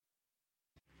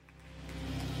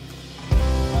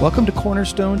Welcome to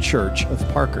Cornerstone Church of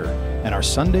Parker and our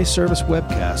Sunday service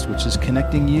webcast, which is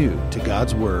connecting you to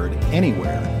God's Word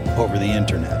anywhere over the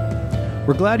internet.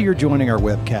 We're glad you're joining our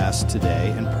webcast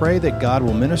today and pray that God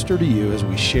will minister to you as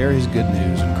we share His good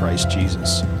news in Christ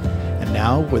Jesus. And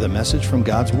now, with a message from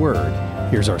God's Word,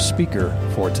 here's our speaker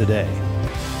for today.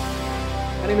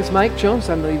 My name is Mike Jones.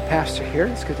 I'm the lead pastor here.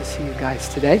 It's good to see you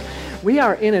guys today. We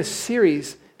are in a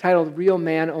series titled Real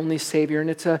Man, Only Savior, and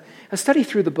it's a study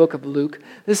through the book of Luke.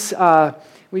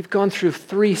 We've gone through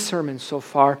 3 sermons so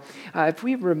far. If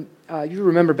you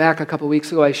remember back a couple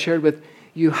weeks ago, I shared with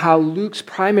you how Luke's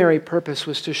primary purpose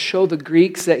was to show the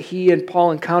Greeks that he and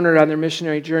Paul encountered on their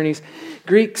missionary journeys,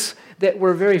 Greeks that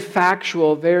were very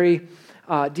factual, very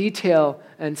detailed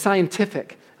and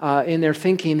scientific in their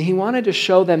thinking. He wanted to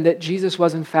show them that Jesus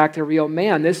was in fact a real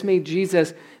man. This made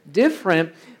Jesus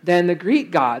different than the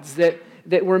Greek gods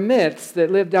that were myths,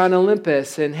 that lived on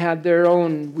Olympus and had their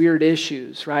own weird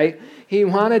issues, right? He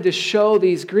wanted to show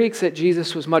these Greeks that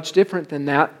Jesus was much different than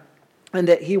that and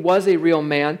that he was a real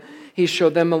man. He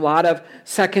showed them a lot of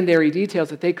secondary details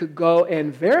that they could go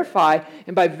and verify,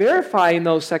 and by verifying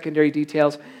those secondary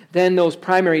details, then those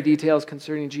primary details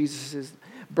concerning Jesus'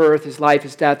 birth, his life,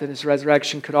 his death, and his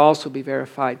resurrection could also be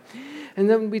verified. And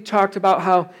then we talked about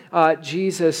how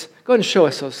Jesus, go ahead and show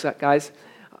us those, guys.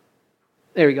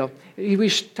 There we go. We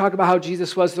talk about how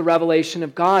Jesus was the revelation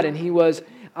of God, and he was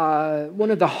one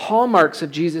of the hallmarks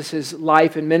of Jesus'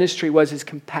 life and ministry was his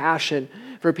compassion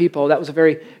for people. That was a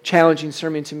very challenging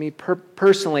sermon to me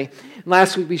personally. And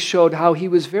last week we showed how he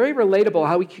was very relatable,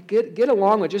 how he could get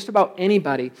along with just about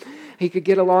anybody. He could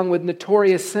get along with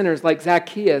notorious sinners like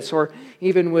Zacchaeus or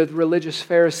even with religious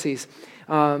Pharisees.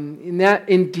 And that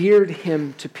endeared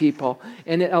him to people,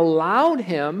 and it allowed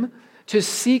him to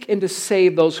seek and to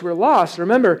save those who are lost.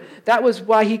 Remember, that was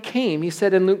why he came. He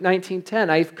said in Luke 19:10,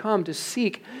 I've come to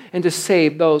seek and to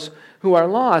save those who are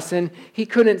lost. And he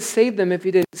couldn't save them if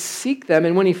he didn't seek them.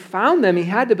 And when he found them, he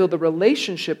had to build a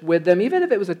relationship with them, even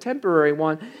if it was a temporary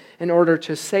one, in order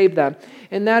to save them.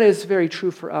 And that is very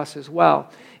true for us as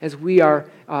well. As we are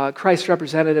Christ's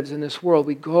representatives in this world,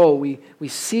 we go, we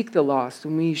seek the lost,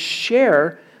 and we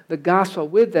share the gospel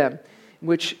with them,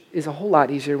 which is a whole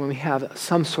lot easier when we have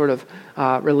some sort of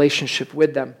relationship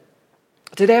with them.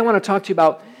 Today I want to talk to you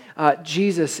about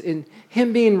Jesus and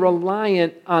him being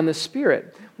reliant on the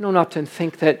Spirit. We don't often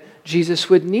think that Jesus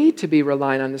would need to be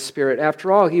reliant on the Spirit.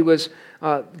 After all, he was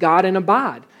God in a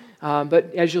bod.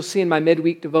 But as you'll see in my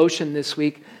midweek devotion this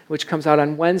week, which comes out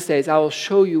on Wednesdays, I will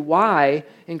show you why,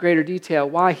 in greater detail,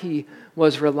 why he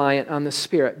was reliant on the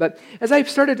Spirit. But as I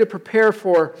started to prepare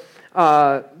for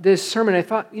this sermon, I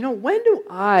thought, when do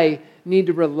I need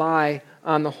to rely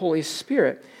on the Holy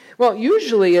Spirit? Well,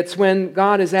 usually it's when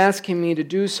God is asking me to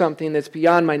do something that's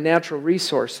beyond my natural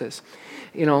resources,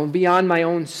 beyond my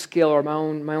own skill or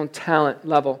my own talent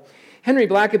level. Henry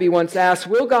Blackaby once asked,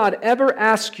 will God ever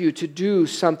ask you to do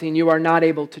something you are not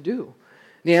able to do?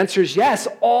 The answer is yes,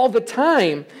 all the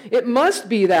time. It must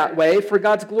be that way for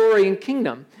God's glory and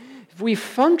kingdom. If we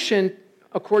function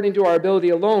according to our ability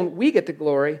alone, we get the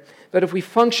glory. But if we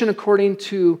function according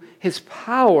to His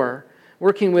power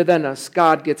working within us,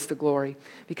 God gets the glory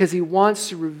because He wants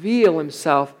to reveal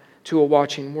Himself to a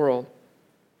watching world.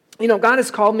 God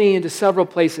has called me into several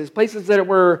places that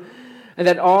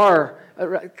are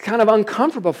kind of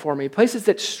uncomfortable for me, places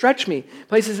that stretch me,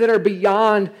 places that are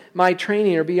beyond my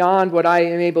training or beyond what I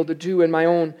am able to do in my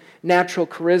own natural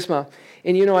charisma.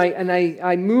 And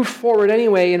I move forward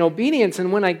anyway in obedience.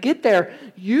 And when I get there,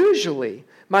 usually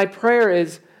my prayer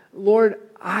is, Lord,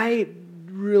 I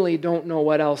really don't know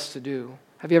what else to do.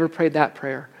 Have you ever prayed that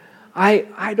prayer?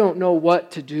 I don't know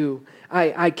what to do.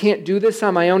 I can't do this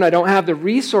on my own. I don't have the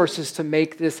resources to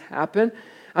make this happen.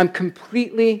 I'm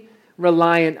completely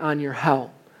reliant on your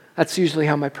help. That's usually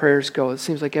how my prayers go. It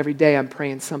seems like every day I'm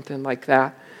praying something like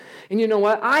that. And you know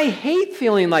what? I hate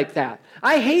feeling like that.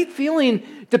 I hate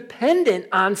feeling dependent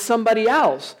on somebody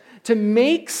else to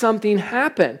make something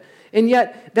happen. And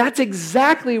yet, that's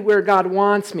exactly where God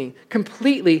wants me,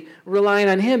 completely relying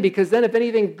on Him, because then if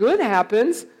anything good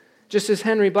happens, just as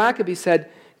Henry Blackaby said,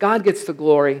 God gets the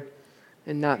glory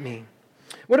and not me.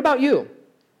 What about you?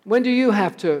 When do you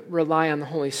have to rely on the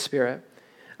Holy Spirit?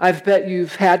 I bet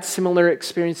you've had similar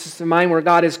experiences to mine where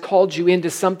God has called you into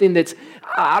something that's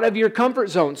out of your comfort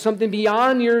zone, something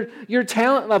beyond your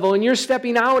talent level, and you're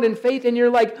stepping out in faith, and you're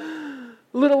like,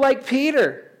 little like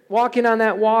Peter, walking on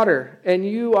that water, and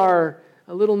you are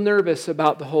a little nervous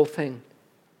about the whole thing.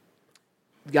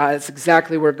 God, that's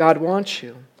exactly where God wants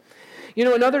you.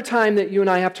 Another time that you and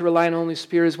I have to rely on the Holy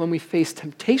Spirit is when we face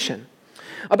temptation.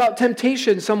 About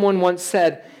temptation, someone once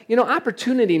said,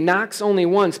 opportunity knocks only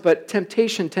once, but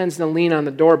temptation tends to lean on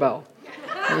the doorbell.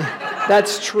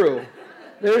 That's true.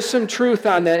 There's some truth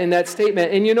on that in that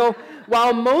statement. And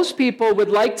while most people would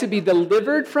like to be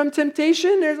delivered from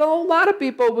temptation, there's a whole lot of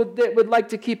people that would like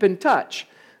to keep in touch,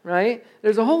 right?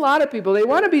 There's a whole lot of people, they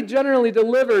want to be generally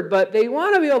delivered, but they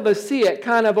want to be able to see it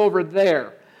kind of over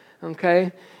there,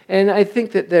 okay? And I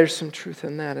think that there's some truth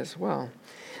in that as well.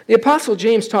 The Apostle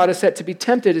James taught us that to be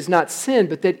tempted is not sin,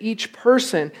 but that each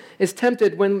person is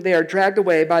tempted when they are dragged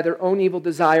away by their own evil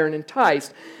desire and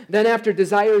enticed. Then after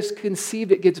desire is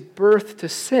conceived, it gives birth to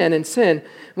sin, and sin,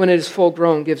 when it is full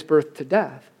grown, gives birth to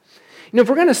death. If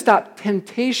we're going to stop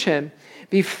temptation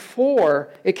before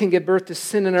it can give birth to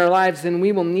sin in our lives, then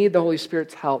we will need the Holy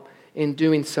Spirit's help in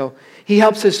doing so. He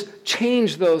helps us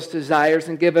change those desires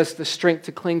and give us the strength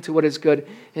to cling to what is good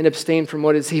and abstain from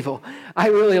what is evil. I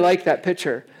really like that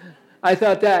picture. I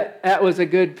thought that was a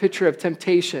good picture of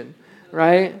temptation,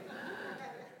 right?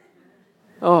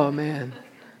 Oh, man.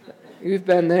 You've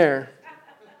been there.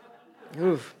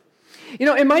 Oof.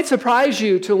 It might surprise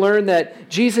you to learn that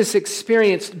Jesus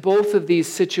experienced both of these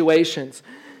situations.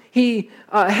 He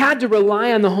had to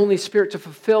rely on the Holy Spirit to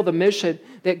fulfill the mission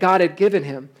that God had given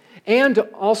him and to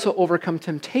also overcome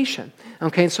temptation.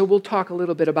 Okay, so we'll talk a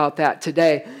little bit about that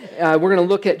today. We're going to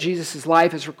look at Jesus'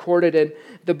 life as recorded in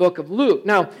the book of Luke.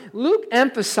 Now, Luke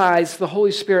emphasized the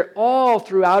Holy Spirit all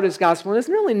throughout his gospel, and it's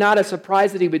really not a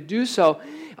surprise that he would do so,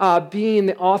 being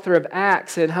the author of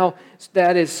Acts and how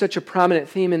that is such a prominent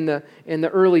theme in the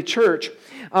early church.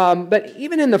 But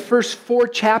even in the first 4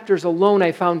 chapters alone,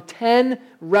 I found 10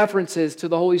 references to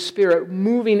the Holy Spirit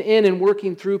moving in and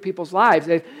working through people's lives.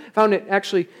 I found it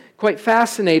actually quite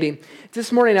fascinating.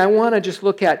 This morning, I want to just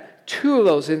look at 2 of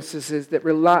those instances that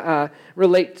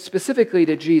relate specifically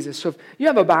to Jesus. So if you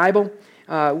have a Bible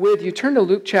with you, turn to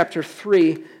Luke chapter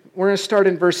 3. We're going to start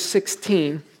in verse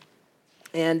 16.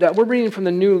 And we're reading from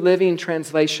the New Living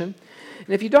Translation. And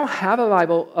if you don't have a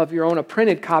Bible of your own, a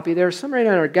printed copy, there's some right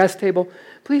on our guest table.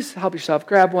 Please help yourself.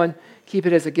 Grab one. Keep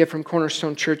it as a gift from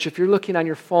Cornerstone Church. If you're looking on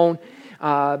your phone,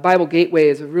 Bible Gateway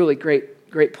is a really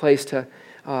great place to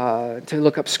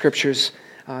look up scriptures.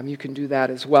 You can do that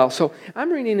as well. So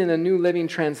I'm reading in the New Living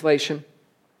Translation,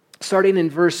 starting in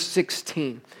verse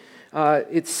 16.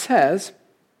 It says,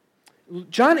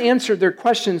 John answered their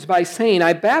questions by saying,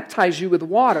 I baptize you with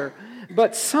water,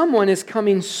 but someone is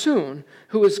coming soon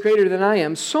who is greater than I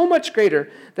am, so much greater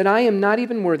that I am not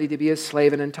even worthy to be his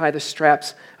slave and untie the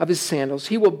straps of his sandals.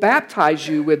 He will baptize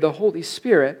you with the Holy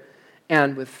Spirit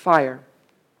and with fire.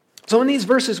 So in these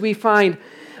verses we find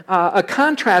a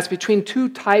contrast between 2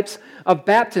 types of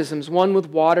baptisms, one with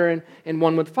water and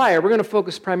one with fire. We're going to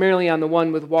focus primarily on the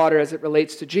one with water as it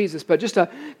relates to Jesus, but just a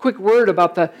quick word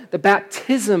about the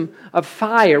baptism of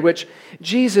fire, which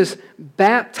Jesus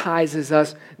baptizes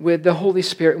us with the Holy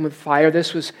Spirit and with fire.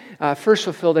 This was first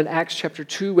fulfilled in Acts chapter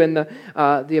 2 when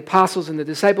the apostles and the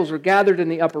disciples were gathered in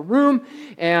the upper room,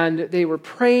 and they were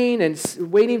praying and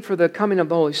waiting for the coming of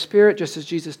the Holy Spirit, just as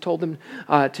Jesus told them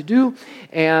to do,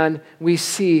 and we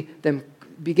see them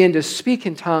begin to speak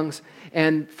in tongues,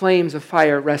 and flames of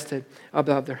fire rested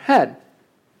above their head.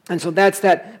 And so that's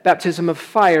that baptism of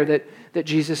fire that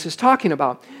Jesus is talking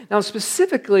about. Now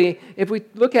specifically, if we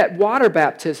look at water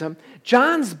baptism,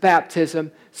 John's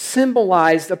baptism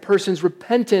symbolized a person's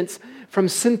repentance from a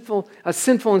sinful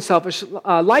and selfish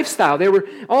lifestyle. There were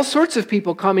all sorts of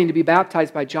people coming to be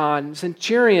baptized by John,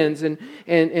 centurions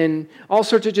and all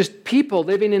sorts of just people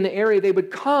living in the area. They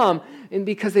would come and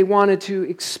because they wanted to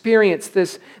experience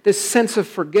this sense of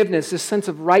forgiveness, this sense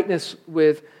of rightness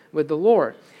with the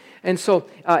Lord. And so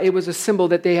it was a symbol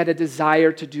that they had a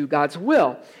desire to do God's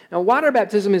will. Now, water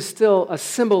baptism is still a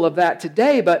symbol of that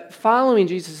today, but following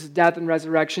Jesus' death and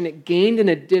resurrection, it gained an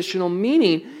additional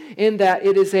meaning in that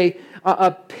it is a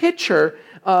picture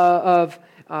of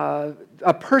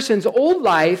a person's old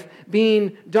life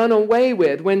being done away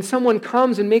with. When someone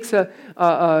comes and makes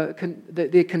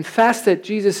they confess that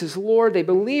Jesus is Lord, they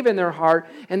believe in their heart,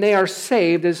 and they are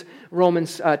saved, as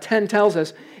Romans 10 tells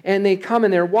us, and they come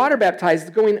and they're water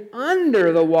baptized. Going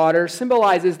under the water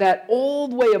symbolizes that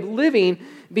old way of living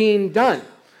being done.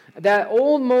 That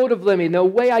old mode of living, the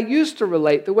way I used to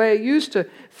relate, the way I used to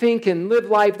think and live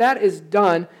life, that is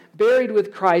done, buried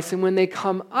with Christ, and when they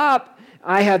come up,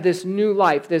 I have this new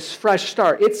life, this fresh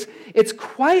start. It's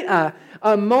quite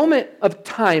a moment of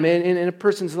time in a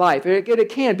person's life. It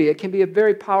can be a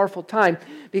very powerful time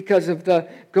because of the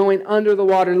going under the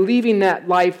water, leaving that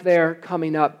life there,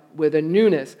 coming up with a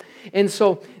newness. And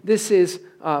so this is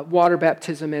water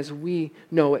baptism as we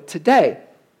know it today.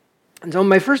 And so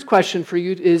my first question for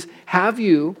you is, have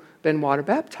you been water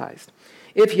baptized?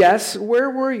 If yes, where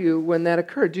were you when that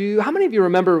occurred? How many of you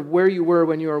remember where you were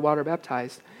when you were water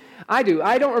baptized? I do.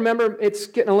 I don't remember. It's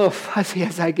getting a little fuzzy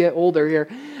as I get older here.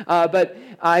 But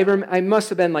I must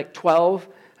have been like 12.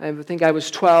 I think I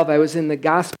was 12. I was in the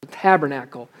Gospel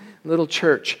Tabernacle, little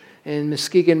church in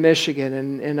Muskegon, Michigan.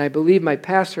 And I believe my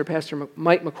pastor, Pastor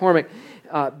Mike McCormick,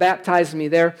 baptized me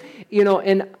there.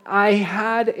 And I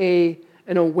had an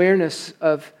awareness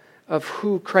of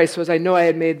who Christ was. I know I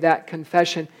had made that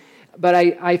confession. But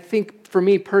I think for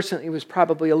me personally, it was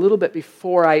probably a little bit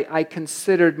before I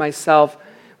considered myself.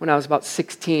 When I was about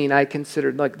 16, I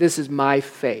considered, like, this is my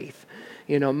faith,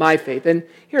 my faith. And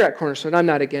here at Cornerstone, I'm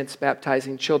not against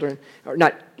baptizing children,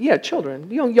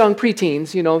 children, young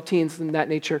preteens, teens and that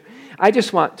nature. I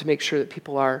just want to make sure that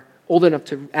people are old enough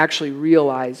to actually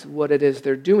realize what it is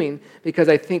they're doing, because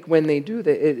I think when they do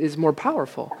that, it is more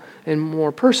powerful and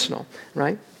more personal,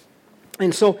 right?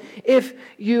 And so if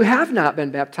you have not been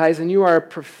baptized and you are a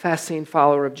professing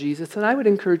follower of Jesus, then I would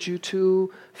encourage you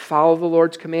to follow the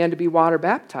Lord's command to be water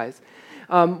baptized.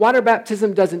 Water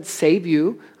baptism doesn't save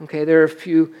you. Okay, there are a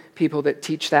few people that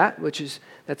teach that,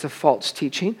 that's a false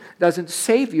teaching. It doesn't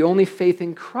save you. Only faith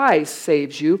in Christ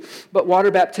saves you. But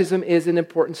water baptism is an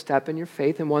important step in your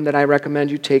faith, and one that I recommend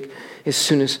you take as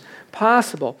soon as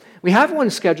possible. We have one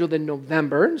scheduled in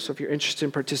November, so if you're interested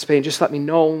in participating, just let me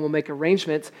know and we'll make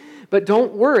arrangements. But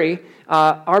don't worry,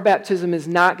 our baptism is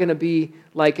not going to be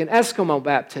like an Eskimo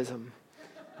baptism.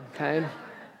 Okay?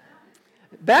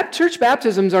 Church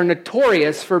baptisms are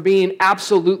notorious for being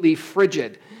absolutely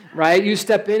frigid, right? You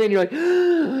step in and you're like,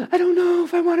 I don't know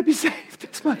if I want to be saved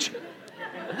this much.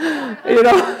 You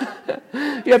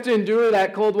have to endure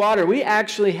that cold water. We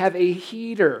actually have a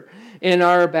heater in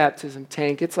our baptism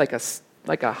tank. It's like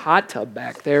a hot tub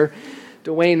back there.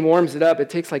 Dwayne warms it up. It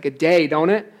takes like a day, don't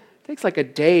it? It takes like a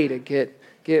day to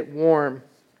get warm.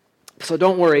 So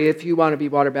don't worry, if you want to be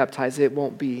water baptized, it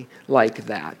won't be like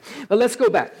that. But let's go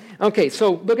back. Okay,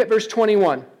 so look at verse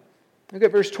 21. Look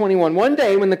at verse 21. One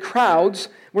day when the crowds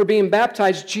were being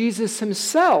baptized, Jesus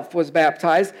himself was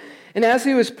baptized. And as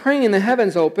he was praying, the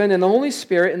heavens opened, and the Holy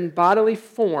Spirit in bodily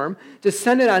form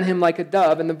descended on him like a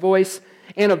dove, and a voice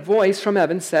from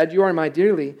heaven said, "You are my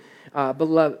dearly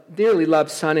loved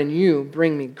Son, and you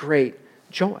bring me great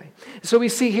joy." So we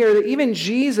see here that even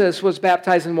Jesus was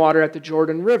baptized in water at the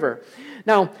Jordan River.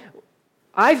 Now,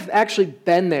 I've actually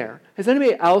been there. Has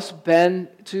anybody else been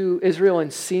to Israel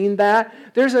and seen that?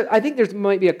 I think there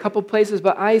might be a couple places,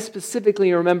 but I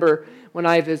specifically remember when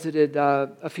I visited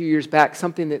a few years back,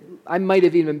 something that I might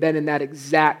have even been in that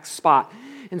exact spot.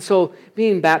 And so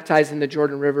being baptized in the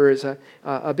Jordan River is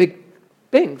a big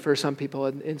thing for some people,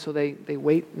 and so they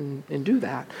wait and do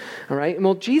that. All right?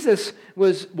 Well, Jesus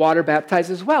was water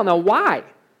baptized as well. Now, why?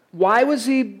 Why was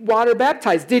he water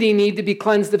baptized? Did he need to be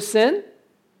cleansed of sin?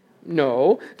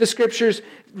 No. The scriptures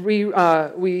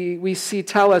we see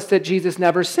tell us that Jesus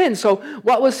never sinned. So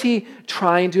what was he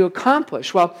trying to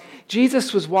accomplish? Well,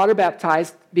 Jesus was water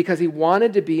baptized because he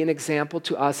wanted to be an example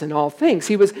to us in all things.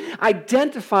 He was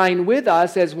identifying with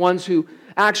us as ones who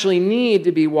actually need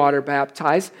to be water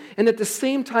baptized, and at the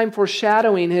same time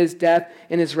foreshadowing his death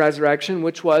and his resurrection,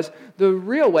 which was the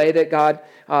real way that God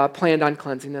planned on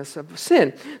cleansing us of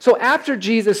sin. So after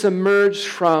Jesus emerged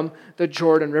from the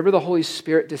Jordan River, the Holy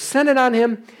Spirit descended on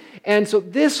him, and so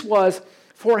this was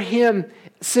for him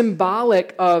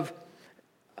symbolic of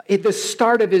the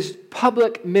start of his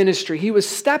public ministry. He was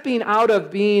stepping out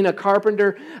of being a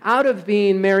carpenter, out of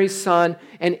being Mary's son,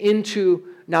 and into,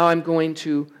 now I'm going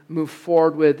to move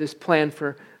forward with this plan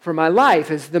for my life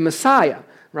as the Messiah,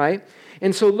 right?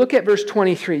 And so look at verse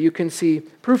 23. You can see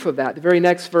proof of that. The very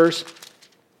next verse,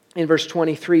 in verse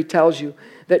 23, tells you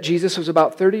that Jesus was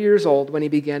about 30 years old when he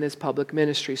began his public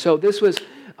ministry. So this was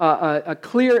a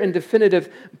clear and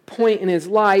definitive point in his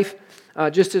life,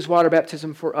 just as water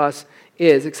baptism for us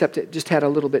is, except it just had a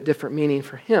little bit different meaning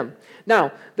for him.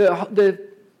 Now, the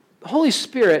Holy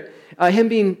Spirit,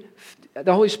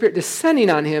 the Holy Spirit descending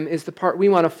on him is the part we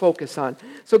want to focus on.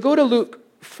 So go to Luke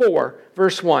 4,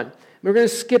 verse 1. We're going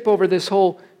to skip over this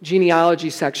whole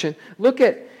genealogy section. Look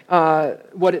at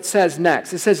what it says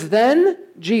next. It says, "Then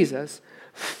Jesus,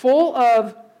 full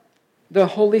of the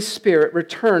Holy Spirit,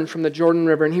 returned from the Jordan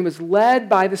River, and he was led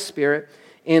by the Spirit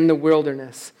in the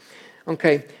wilderness."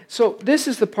 Okay, so this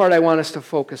is the part I want us to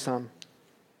focus on.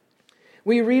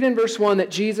 We read in verse 1 that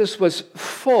Jesus was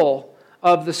full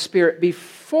of the Spirit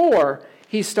before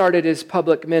he started his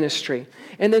public ministry.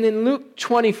 And then in Luke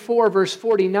 24, verse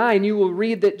 49, you will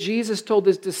read that Jesus told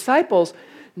his disciples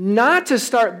not to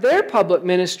start their public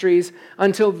ministries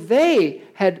until they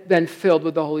had been filled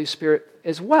with the Holy Spirit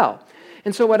as well.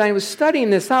 And so when I was studying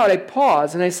this out, I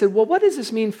paused and I said, well, what does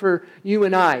this mean for you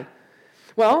and I?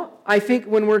 Well, I think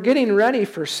when we're getting ready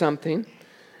for something,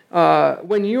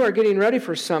 when you are getting ready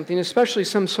for something, especially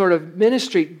some sort of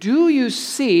ministry, do you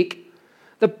seek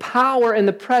the power and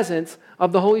the presence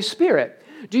of the Holy Spirit?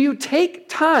 Do you take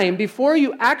time before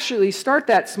you actually start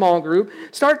that small group,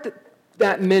 start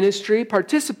that ministry,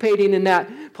 participating in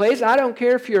that place? I don't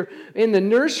care if you're in the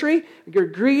nursery, you're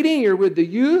greeting, you're with the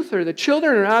youth or the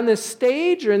children, or on this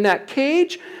stage or in that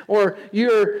cage, or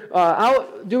you're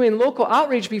out doing local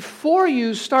outreach. Before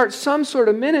you start some sort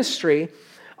of ministry,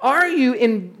 are you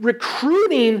in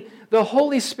recruiting the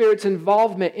Holy Spirit's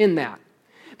involvement in that?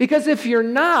 Because if you're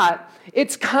not,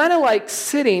 it's kind of like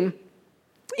sitting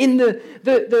in the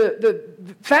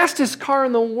fastest car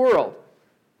in the world,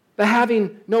 but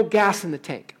having no gas in the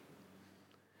tank.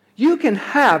 We can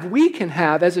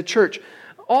have, as a church,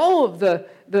 all of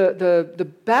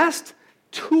the best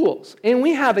tools. And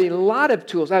we have a lot of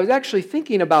tools. I was actually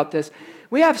thinking about this.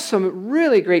 We have some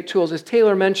really great tools. As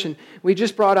Taylor mentioned, we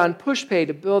just brought on PushPay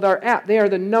to build our app. They are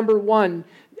the #1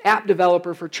 app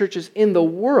developer for churches in the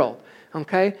world.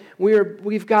 Okay?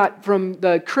 We've got from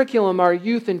the curriculum our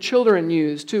youth and children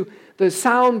use, to the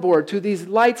soundboard, to these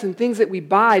lights and things that we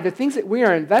buy. The things that we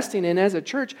are investing in as a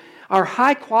church are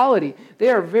high quality. They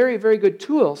are very, very good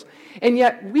tools. And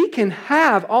yet we can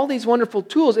have all these wonderful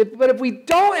tools, but if we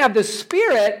don't have the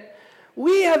Spirit,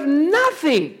 we have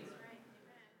nothing.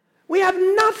 We have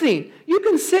nothing. You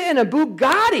can sit in a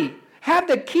Bugatti, have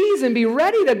the keys, and be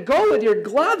ready to go with your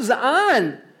gloves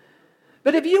on.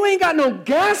 But if you ain't got no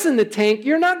gas in the tank,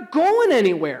 you're not going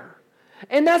anywhere.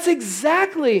 And that's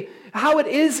exactly how it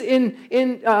is in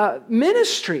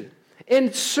ministry,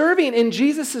 in serving in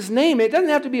Jesus' name. It doesn't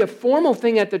have to be a formal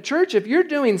thing at the church. If you're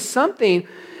doing something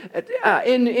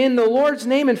in the Lord's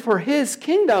name and for His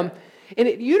kingdom, and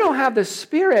if you don't have the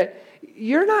Spirit,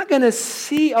 you're not going to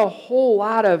see a whole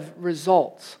lot of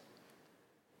results.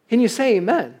 Can you say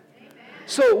amen?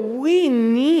 So I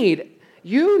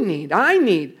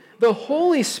need the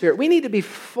Holy Spirit. We need to be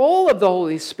full of the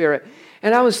Holy Spirit.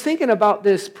 And I was thinking about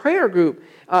this prayer group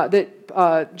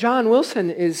that John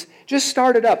Wilson is just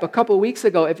started up a couple of weeks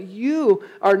ago. If you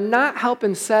are not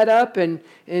helping set up and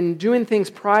doing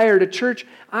things prior to church,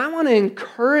 I want to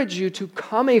encourage you to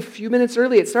come a few minutes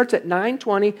early. It starts at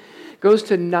 9:20, goes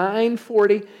to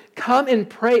 9:40. Come and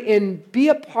pray and be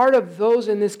a part of those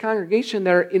in this congregation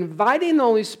that are inviting the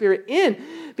Holy Spirit in,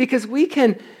 because we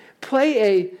can play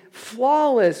a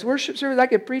flawless worship service. I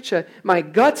could preach my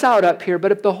guts out up here,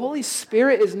 but if the Holy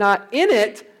Spirit is not in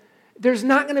it, there's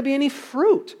not going to be any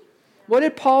fruit. What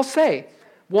did Paul say?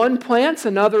 One plants,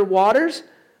 another waters,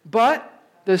 but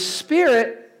the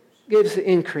Spirit gives the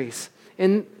increase.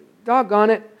 And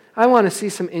doggone it, I want to see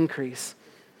some increase.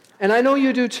 And I know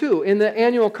you do too. In the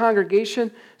annual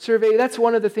congregation survey, that's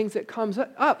one of the things that comes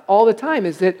up all the time,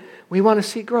 is that we want to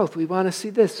see growth. We want to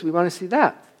see this. We want to see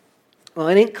that. Well,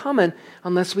 it ain't coming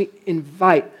unless we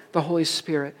invite the Holy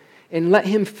Spirit and let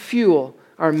Him fuel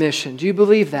our mission. Do you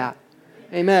believe that?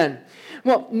 Amen.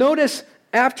 Well, notice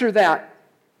after that,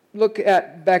 look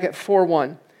back at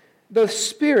 4:1. The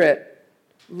Spirit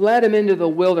led Him into the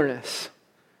wilderness.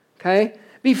 Okay?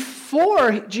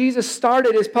 Before Jesus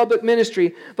started His public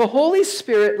ministry, the Holy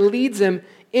Spirit leads Him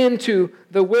into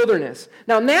the wilderness.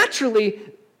 Now, naturally,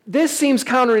 this seems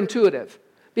counterintuitive,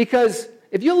 because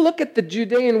if you look at the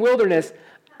Judean wilderness,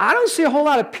 I don't see a whole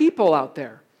lot of people out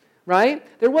there, right?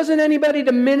 There wasn't anybody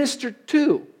to minister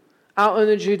to out in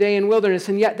the Judean wilderness,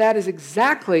 and yet that is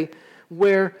exactly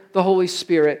where the Holy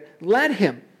Spirit led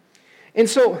Him. And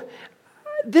so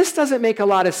this doesn't make a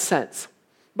lot of sense.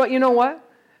 But you know what?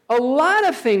 A lot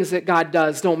of things that God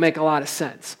does don't make a lot of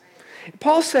sense.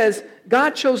 Paul says,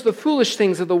 God chose the foolish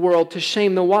things of the world to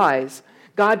shame the wise.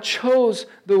 God chose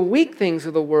the weak things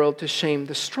of the world to shame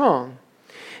the strong.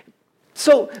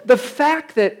 So the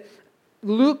fact that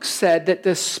Luke said that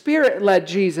the Spirit led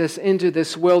Jesus into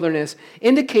this wilderness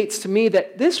indicates to me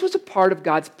that this was a part of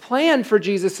God's plan for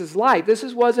Jesus' life. This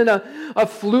wasn't a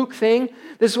fluke thing.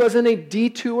 This wasn't a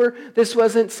detour. This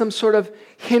wasn't some sort of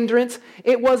hindrance.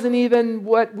 It wasn't even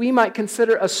what we might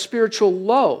consider a spiritual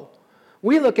low.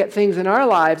 We look at things in our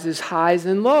lives as highs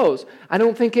and lows. I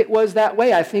don't think it was that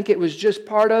way. I think it was just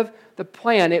part of the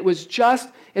plan. It was just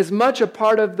as much a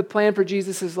part of the plan for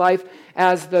Jesus' life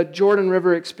as the Jordan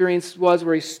River experience was,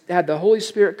 where He had the Holy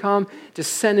Spirit come,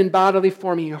 descend in bodily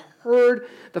form. He heard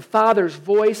the Father's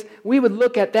voice. We would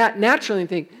look at that naturally and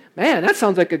think, man, that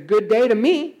sounds like a good day to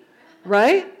me,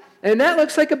 right? And that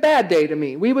looks like a bad day to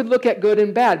me. We would look at good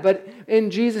and bad. But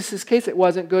in Jesus' case, it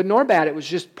wasn't good nor bad. It was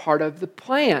just part of the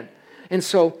plan. And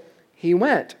so He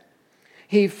went.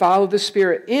 He followed the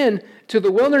Spirit in to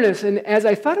the wilderness. And as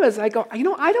I thought of it, I go,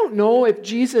 I don't know if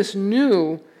Jesus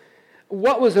knew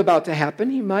what was about to happen.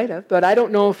 He might have, but I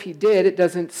don't know if he did. It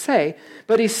doesn't say.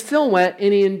 But he still went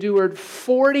and he endured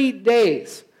 40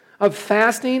 days of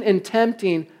fasting and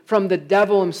tempting from the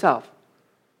devil himself.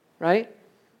 Right?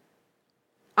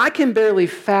 I can barely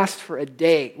fast for a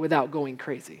day without going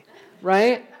crazy.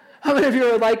 Right? How many of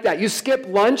you are like that? You skip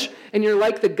lunch and you're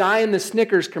like the guy in the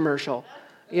Snickers commercial,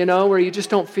 where you just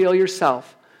don't feel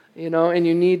yourself, and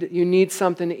you need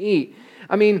something to eat.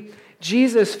 I mean,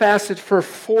 Jesus fasted for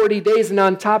 40 days, and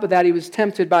on top of that, he was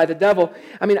tempted by the devil.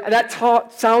 I mean, that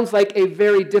sounds like a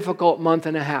very difficult month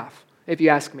and a half, if you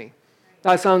ask me.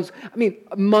 That sounds,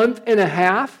 a month and a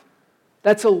half,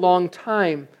 that's a long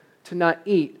time to not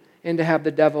eat and to have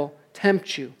the devil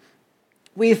tempt you.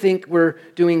 We think we're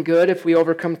doing good if we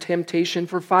overcome temptation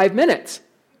for 5 minutes,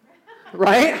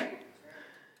 right?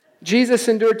 Jesus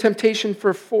endured temptation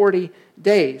for 40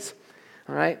 days,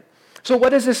 all right? So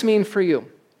what does this mean for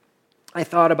you? I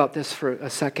thought about this for a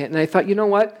second, and I thought, you know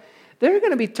what? There are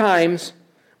going to be times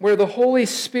where when the Holy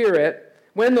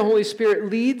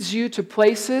Spirit leads you to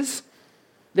places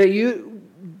that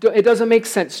it doesn't make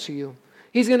sense to you.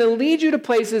 He's going to lead you to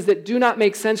places that do not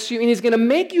make sense to you, and he's going to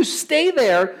make you stay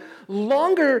there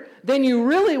longer than you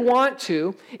really want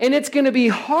to, and it's going to be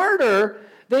harder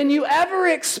than you ever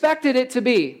expected it to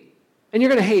be. And you're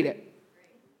going to hate it.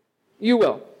 You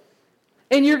will.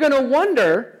 And you're going to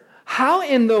wonder, how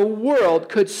in the world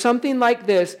could something like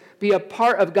this be a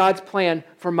part of God's plan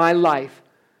for my life?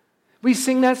 We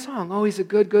sing that song, oh, he's a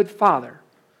good, good father.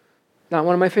 Not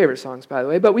one of my favorite songs, by the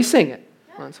way, but we sing it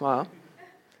once in a while.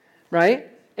 Right?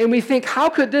 And we think, how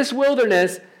could this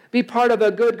wilderness be part of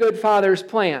a good, good father's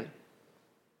plan?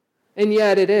 And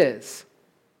yet it is.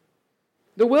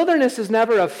 The wilderness is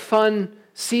never a fun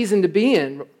season to be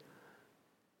in.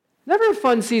 Never a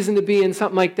fun season to be in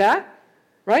something like that,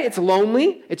 right? It's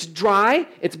lonely, it's dry,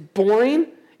 it's boring,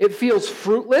 it feels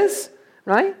fruitless,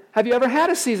 right? Have you ever had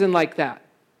a season like that?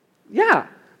 Yeah,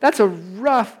 that's a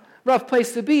rough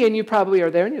place to be, and you probably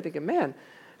are there, and you're thinking, man,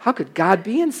 how could God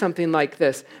be in something like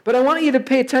this? But I want you to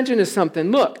pay attention to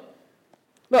something. Look,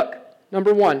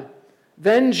 number 1,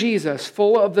 then Jesus,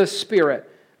 full of the Spirit.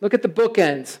 Look at the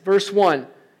bookends, verse 1.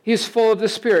 He is full of the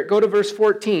Spirit. Go to verse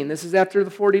 14. This is after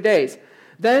the 40 days.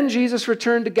 Then Jesus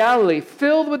returned to Galilee,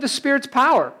 filled with the Spirit's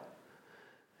power.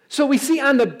 So we see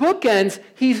on the bookends,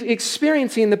 he's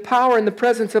experiencing the power and the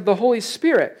presence of the Holy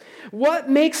Spirit.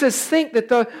 What makes us think that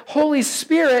the Holy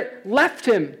Spirit left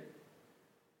him?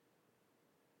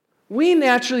 We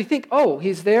naturally think, oh,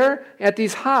 he's there at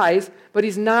these highs, but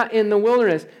he's not in the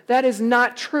wilderness. That is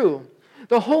not true.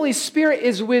 The Holy Spirit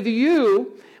is with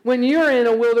you when you're in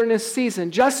a wilderness season,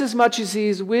 just as much as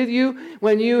he's with you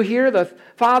when you hear the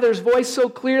Father's voice so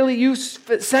clearly, you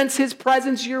sense his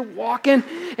presence, you're walking,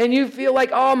 and you feel like,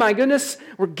 oh my goodness,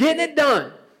 we're getting it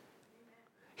done.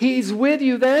 He's with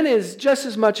you then is just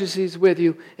as much as he's with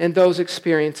you in those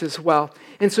experiences as well.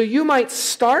 And so you might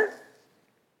start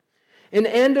and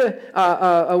end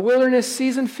a wilderness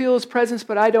season, feel his presence,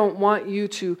 but I don't want you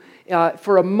to,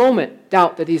 for a moment,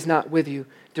 doubt that he's not with you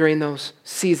during those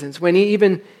seasons, when he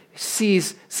even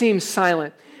seems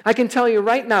silent. I can tell you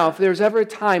right now, if there's ever a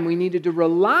time we needed to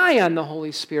rely on the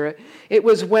Holy Spirit, it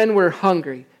was when we're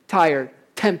hungry, tired,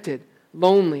 tempted,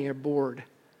 lonely, or bored.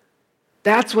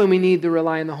 That's when we need to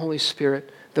rely on the Holy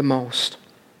Spirit the most.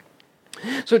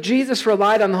 So Jesus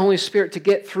relied on the Holy Spirit to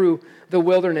get through the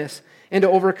wilderness and to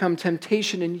overcome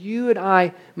temptation, and you and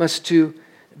I must do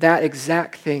that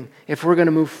exact thing if we're going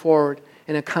to move forward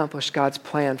and accomplish God's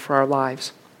plan for our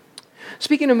lives.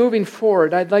 Speaking of moving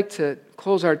forward, I'd like to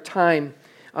close our time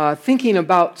thinking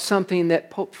about something that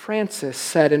Pope Francis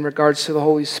said in regards to the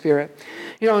Holy Spirit.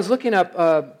 I was looking up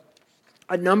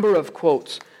a number of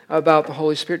quotes about the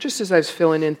Holy Spirit, just as I was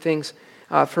filling in things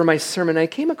for my sermon. I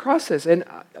came across this, and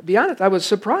to be honest, I was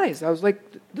surprised. I was like,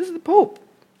 this is the Pope.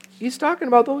 He's talking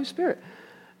about the Holy Spirit.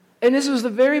 And this was the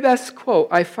very best quote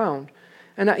I found.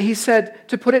 And he said,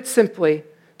 to put it simply,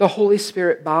 the Holy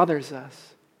Spirit bothers us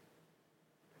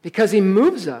because he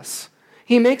moves us.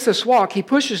 He makes us walk. He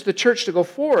pushes the church to go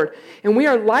forward. And we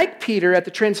are like Peter at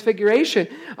the Transfiguration.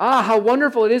 How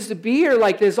wonderful it is to be here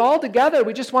like this all together.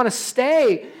 We just want to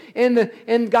stay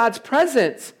in God's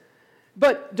presence.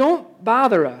 But don't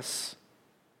bother us.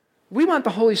 We want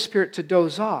the Holy Spirit to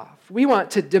doze off. We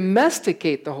want to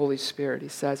domesticate the Holy Spirit, he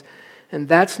says. And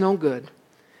that's no good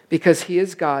because he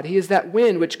is God. He is that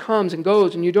wind which comes and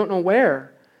goes and you don't know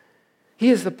where. He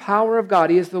is the power of God.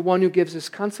 He is the one who gives us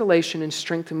consolation and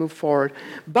strength to move forward.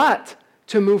 But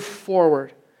to move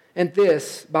forward, and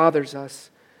this bothers us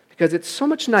because it's so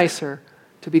much nicer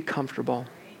to be comfortable.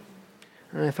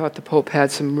 And I thought the Pope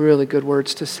had some really good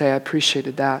words to say. I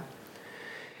appreciated that.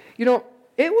 You know,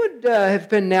 it would have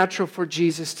been natural for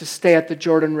Jesus to stay at the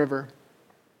Jordan River.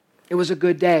 It was a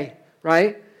good day,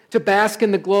 right? To bask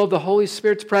in the glow of the Holy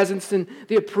Spirit's presence and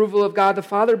the approval of God the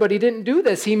Father, but he didn't do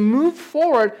this. He moved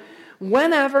forward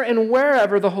whenever and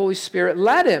wherever the Holy Spirit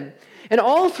led him. And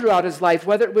all throughout his life,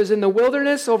 whether it was in the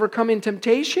wilderness, overcoming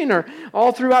temptation, or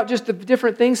all throughout just the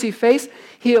different things he faced,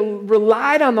 he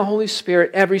relied on the Holy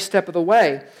Spirit every step of the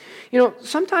way. You know,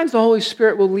 sometimes the Holy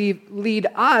Spirit will lead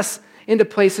us into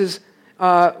places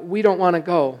we don't want to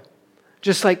go,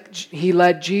 just like he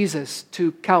led Jesus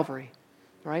to Calvary,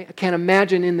 right? I can't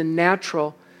imagine in the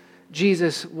natural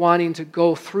Jesus wanting to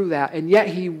go through that, and yet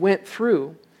he went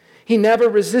through. He never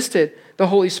resisted the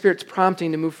Holy Spirit's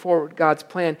prompting to move forward God's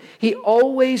plan. He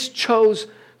always chose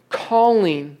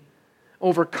calling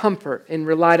over comfort and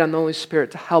relied on the Holy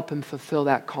Spirit to help him fulfill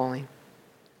that calling.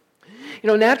 You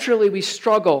know, naturally we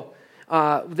struggle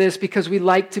with this because we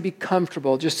like to be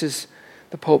comfortable, just as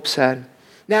the Pope said.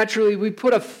 Naturally, we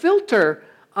put a filter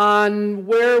on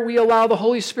where we allow the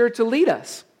Holy Spirit to lead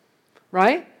us,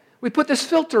 right? We put this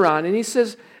filter on, and he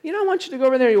says, you know, I want you to go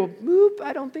over there. You go, oop,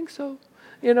 I don't think so.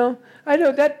 You know, I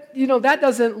know that, that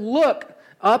doesn't look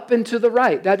up and to the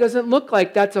right. That doesn't look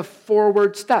like that's a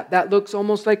forward step. That looks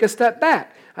almost like a step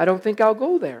back. I don't think I'll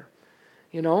go there.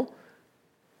 You know,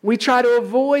 we try to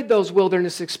avoid those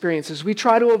wilderness experiences. We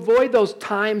try to avoid those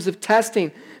times of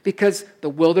testing because the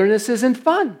wilderness isn't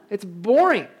fun. It's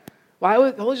boring. Why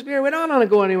would the Holy Spirit, we don't want to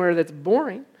go anywhere that's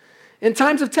boring. In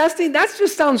times of testing, that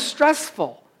just sounds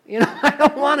stressful. I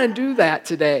don't want to do that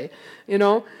today.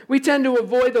 We tend to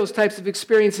avoid those types of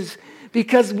experiences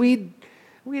because we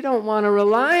don't want to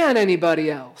rely on anybody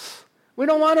else. We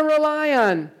don't want to rely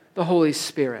on the Holy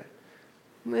Spirit.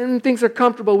 When things are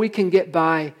comfortable, we can get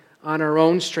by on our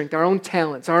own strength, our own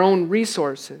talents, our own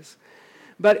resources.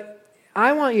 But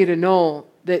I want you to know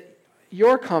that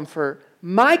your comfort,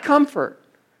 my comfort,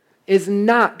 is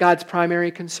not God's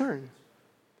primary concern.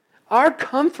 Our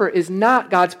comfort is not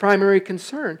God's primary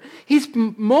concern. He's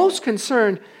most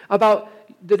concerned about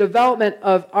the development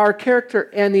of our character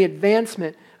and the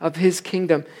advancement of His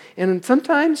kingdom. And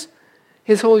sometimes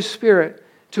His Holy Spirit,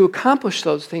 to accomplish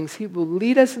those things, He will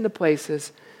lead us into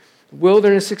places,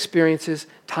 wilderness experiences,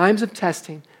 times of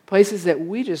testing, places that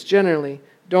we just generally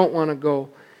don't want to go.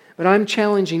 But I'm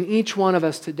challenging each one of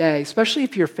us today, especially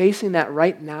if you're facing that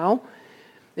right now,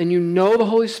 and you know the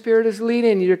Holy Spirit is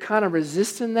leading and you're kind of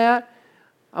resisting that,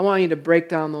 I want you to break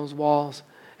down those walls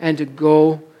and to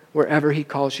go wherever He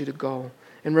calls you to go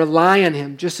and rely on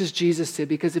Him just as Jesus did.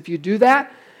 Because if you do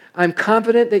that, I'm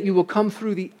confident that you will come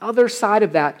through the other side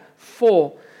of that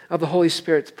full of the Holy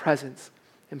Spirit's presence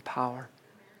and power.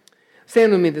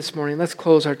 Stand with me this morning. Let's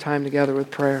close our time together with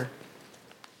prayer.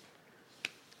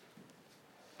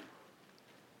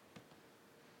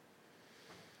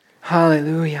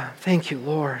 Hallelujah. Thank you,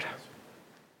 Lord.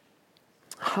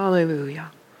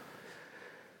 Hallelujah.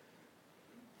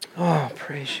 Oh,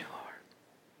 praise you, Lord.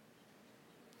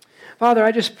 Father,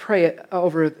 I just pray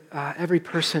over every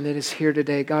person that is here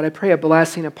today. God, I pray a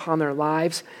blessing upon their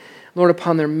lives, Lord,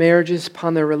 upon their marriages,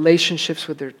 upon their relationships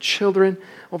with their children,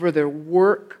 over their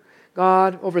work,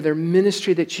 God, over their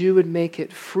ministry, that you would make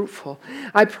it fruitful.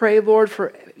 I pray, Lord,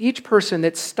 for each person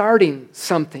that's starting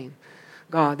something.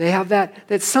 God, they have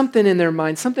that's something in their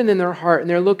mind, something in their heart, and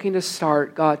they're looking to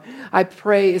start. God, I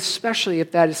pray especially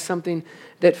if that is something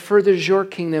that furthers your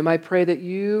kingdom, I pray that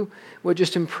you would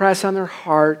just impress on their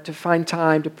heart to find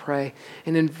time to pray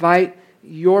and invite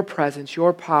your presence,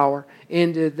 your power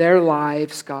into their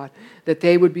lives, God, that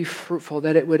they would be fruitful,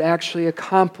 that it would actually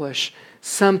accomplish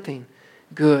something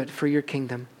good for your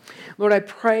kingdom. Lord, I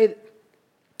pray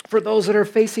for those that are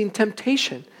facing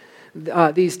temptation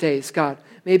these days, God.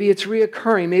 Maybe it's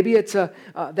reoccurring. Maybe it's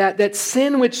that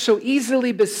sin which so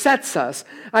easily besets us.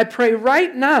 I pray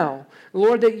right now,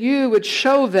 Lord, that you would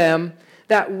show them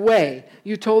that way.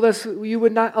 You told us you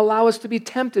would not allow us to be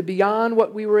tempted beyond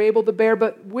what we were able to bear,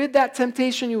 but with that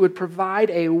temptation, you would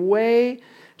provide a way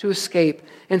to escape.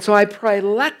 And so I pray,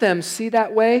 let them see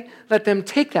that way. Let them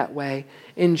take that way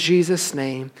in Jesus'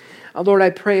 name. Lord,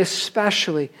 I pray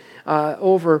especially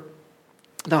over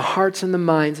the hearts and the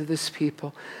minds of this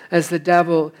people as the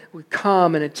devil would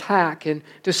come and attack and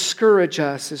discourage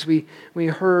us, as we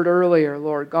heard earlier,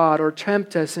 Lord God, or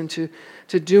tempt us into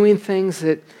doing things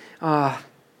that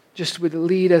just would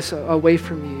lead us away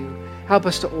from you. Help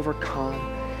us to overcome.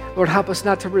 Lord, help us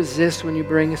not to resist when you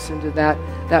bring us into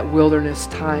that wilderness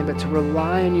time, but to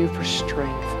rely on you for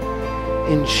strength.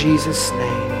 In Jesus'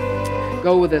 name.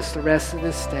 Go with us the rest of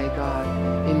this day,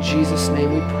 God. In Jesus'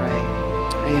 name we pray.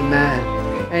 Amen.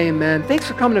 Amen. Thanks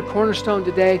for coming to Cornerstone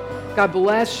today. God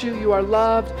bless you. You are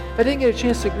loved. If I didn't get a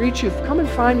chance to greet you, come and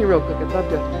find me real quick. I'd love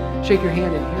to shake your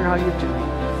hand and hear how you're doing.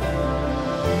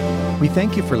 We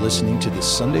thank you for listening to this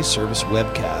Sunday service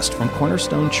webcast from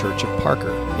Cornerstone Church of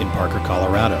Parker in Parker,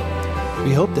 Colorado.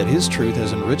 We hope that His truth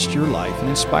has enriched your life and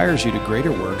inspires you to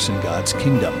greater works in God's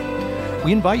kingdom.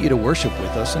 We invite you to worship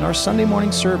with us in our Sunday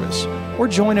morning service or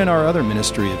join in our other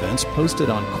ministry events posted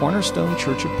on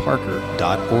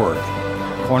cornerstonechurchofparker.org.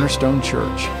 Cornerstone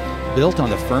Church, built on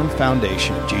the firm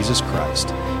foundation of Jesus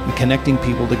Christ and connecting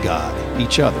people to God,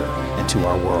 each other, and to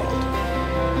our world.